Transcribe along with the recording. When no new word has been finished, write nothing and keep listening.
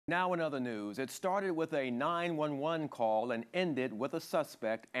Now in other news, it started with a 911 call and ended with a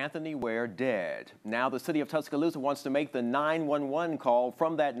suspect, Anthony Ware, dead. Now the city of Tuscaloosa wants to make the 911 call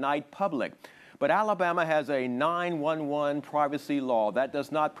from that night public. But Alabama has a 911 privacy law that does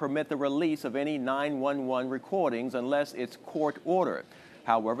not permit the release of any 911 recordings unless it's court ordered.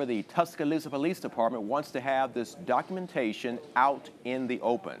 However, the Tuscaloosa Police Department wants to have this documentation out in the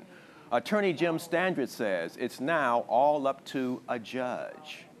open. Attorney Jim Standridge says it's now all up to a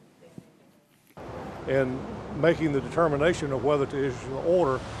judge. In making the determination of whether to issue the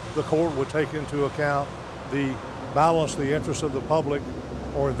order, the court would take into account the balance the interests of the public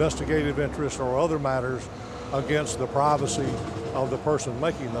or investigative interests or other matters against the privacy of the person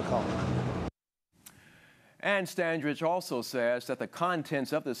making the call. And Standridge also says that the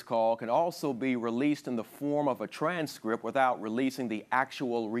contents of this call can also be released in the form of a transcript without releasing the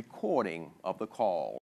actual recording of the call.